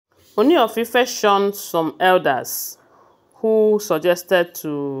Ooni of Ife shunned some elders who suggested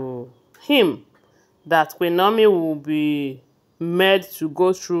to him that Queen Naomi will be made to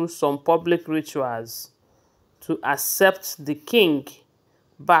go through some public rituals to accept the king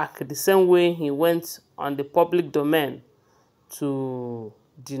back the same way he went on the public domain to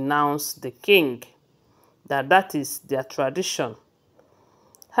denounce the king. That is their tradition.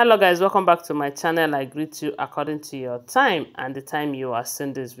 Hello guys, welcome back to my channel. I greet you according to your time and the time you are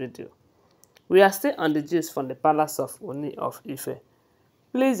seeing this video. We are still on the gist from the palace of Ooni of Ife.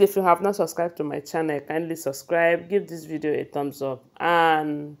 Please, if you have not subscribed to my channel, kindly subscribe, give this video a thumbs up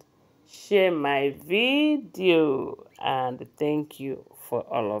and share my video. And thank you for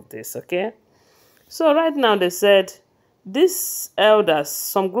all of this, okay? So right now they said these elders,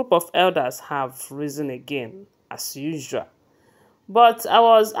 some group of elders have risen again as usual. But I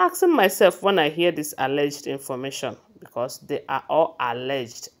was asking myself when I hear this alleged information, because they are all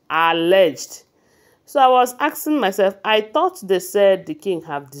alleged. So I was asking myself, I thought they said the king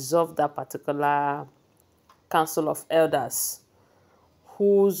have dissolved that particular council of elders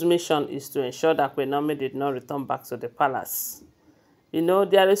whose mission is to ensure that Queen Naomi did not return back to the palace. You know,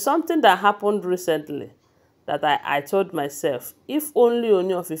 there is something that happened recently that I told myself, if only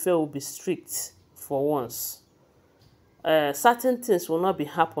Ooni of Ife will be strict for once, certain things will not be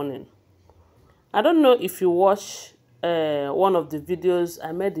happening. I don't know if you watch one of the videos.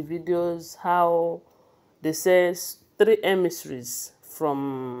 I made the videos how they say 3 emissaries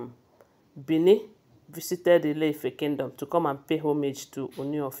from Benin visited the Ife kingdom to come and pay homage to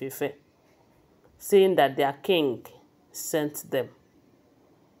Ooni of Ife, saying that their king sent them.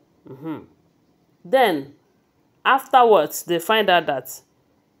 Then, afterwards, they find out that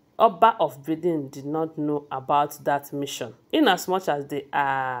Agba of Benin did not know about that mission, in as much as they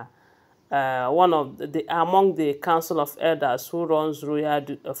are among the council of elders who runs royal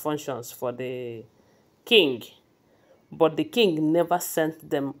functions for the king, but the king never sent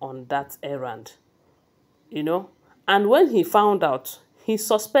them on that errand, you know. And when he found out, he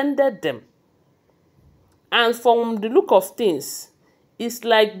suspended them. And from the look of things, it's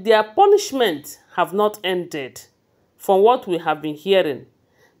like their punishment have not ended. From what we have been hearing,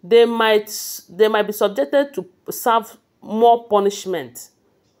 they might be subjected to serve more punishment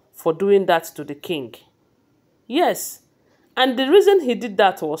for doing that to the king. Yes, and the reason he did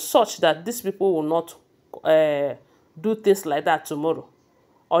that was such that these people will not do things like that tomorrow,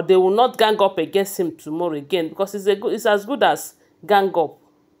 or they will not gang up against him tomorrow again, because it's as good as gang up,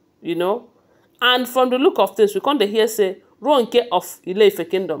 you know. And from the look of things, we can't hear say Ronke of Ife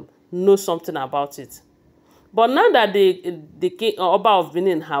kingdom knows something about it. But now that the king or Agba of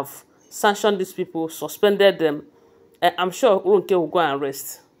Benin have sanctioned these people, suspended them, I'm sure Ronke will go and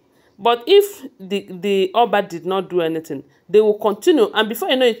rest. But if the Agba did not do anything, they will continue, and before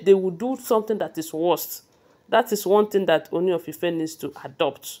you know it, they will do something that is worse. That is one thing that Ooni of Ife needs to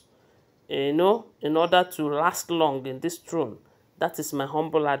adopt, you know, in order to last long in this throne. That is my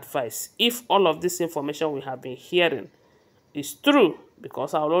humble advice. If all of this information we have been hearing is true,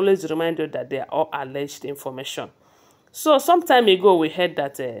 because I will always remind you that they are all alleged information. So some time ago, we heard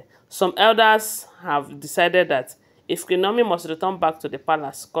that some elders have decided that if Queen Naomi must return back to the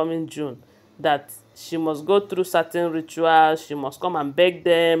palace coming June, that she must go through certain rituals, she must come and beg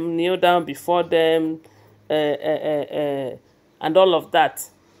them, kneel down before them, and all of that.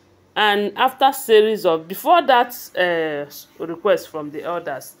 And after series of, before that request from the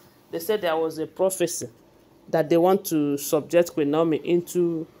elders, they said there was a prophecy that they want to subject Queen Naomi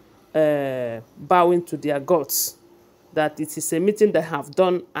into bowing to their gods. That it is a meeting they have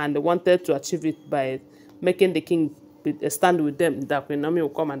done and they wanted to achieve it by making the king stand with them, that Queen Naomi will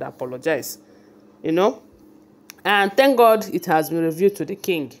come and apologize, you know. And thank God it has been revealed to the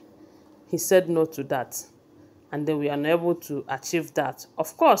king. He said no to that. And then we are unable to achieve that.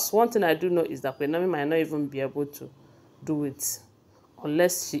 Of course, one thing I do know is that Queen Naomi might not even be able to do it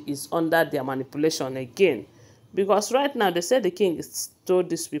unless she is under their manipulation again. Because right now, they said the king told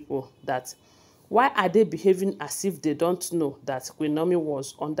these people that why are they behaving as if they don't know that Queen Naomi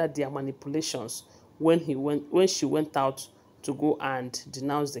was under their manipulations when she went out to go and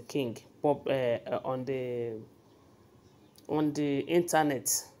denounce the king on the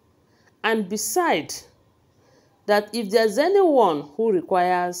internet. And besides, that if there's anyone who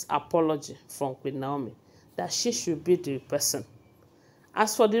requires apology from Queen Naomi, that she should be the person.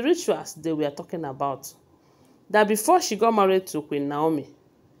 As for the rituals they were talking about, that before she got married to Queen Naomi,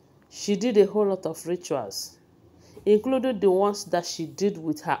 she did a whole lot of rituals, including the ones that she did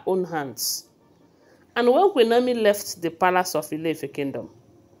with her own hands. And when Queen Naomi left the palace of Ife kingdom,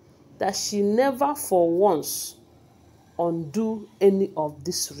 that she never for once undo any of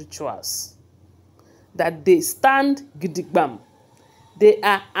these rituals. That they stand gidigbam. They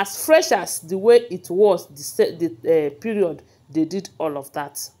are as fresh as the way it was the period they did all of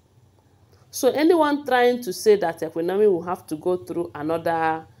that. So anyone trying to say that Queen Naomi will have to go through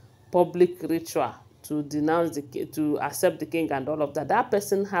another public ritual to denounce to accept the king and all of that, that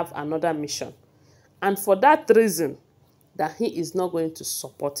person have another mission. And for that reason, that he is not going to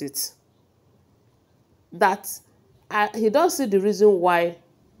support it. That he don't see the reason why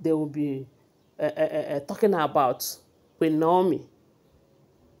they will be talking about Queen Naomi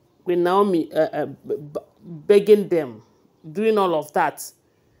begging them, doing all of that.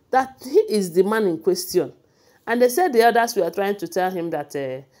 That he is the man in question. And they said the others were trying to tell him that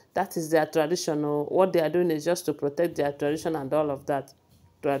that is their tradition, or what they are doing is just to protect their tradition and all of that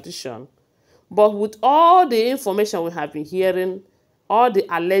tradition. But with all the information we have been hearing, all the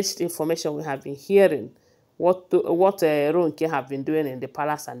alleged information we have been hearing, what Ronke have been doing in the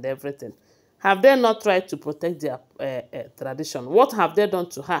palace and everything, have they not tried to protect their tradition? What have they done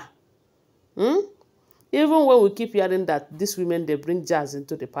to her? Even when we keep hearing that these women, they bring jazz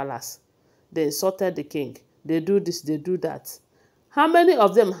into the palace, they insulted the king, they do this, they do that. How many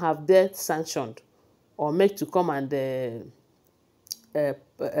of them have they sanctioned or made to come and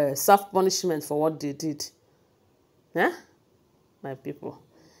serve punishment for what they did? My people.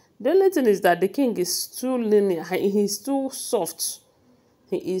 The only thing is that the king is too lenient. He is too soft.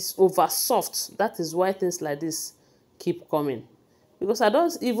 He is over soft. That is why things like this keep coming. Because I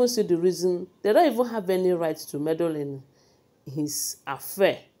don't even see the reason. They don't even have any right to meddle in his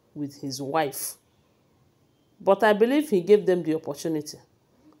affair with his wife. But I believe he gave them the opportunity.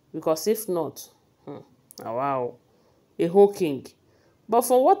 Because if not, wow, a whole king. But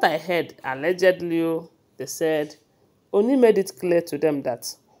from what I heard, allegedly, they said, Ooni made it clear to them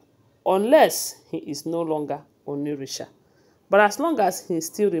that unless he is no longer Onirisha, but as long as he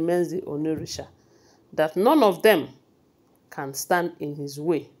still remains the Onirisha, that none of them can stand in his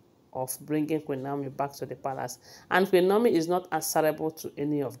way of bringing Queen Naomi back to the palace. And Queen Naomi is not answerable to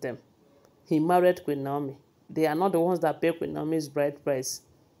any of them. He married Queen Naomi. They are not the ones that pay Queen Naomi's bride price.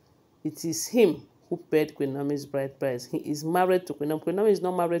 It is him who paid Queen Naomi's bride price. He is married to Queen Naomi. Queen Naomi is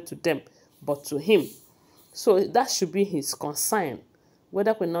not married to them, but to him. So that should be his concern.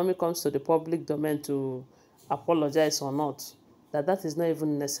 Whether Queen Naomi comes to the public domain to apologize or not, that is not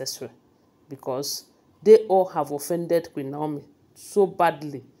even necessary. Because they all have offended Queen Naomi so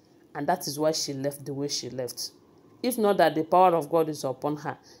badly. And that is why she left the way she left. If not that the power of God is upon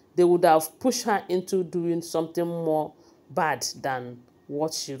her, they would have pushed her into doing something more bad than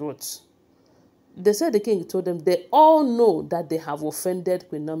what she wrote. They said the king told them they all know that they have offended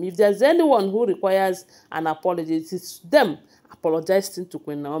Queen Naomi. If there's anyone who requires an apology, it is them apologizing to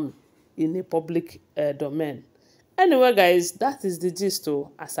Queen Naomi in a public domain. Anyway, guys, that is the gist.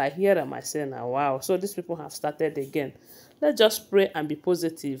 As I hear them, I say now, wow. So these people have started again. Let's just pray and be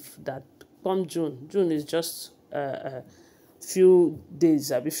positive that come June. June is just a few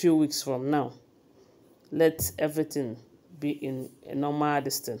days, a few weeks from now. Let everything be in a normal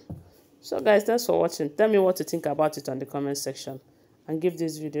distance. So guys, thanks for watching. Tell me what you think about it on the comment section. And give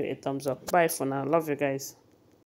this video a thumbs up. Bye for now. Love you guys.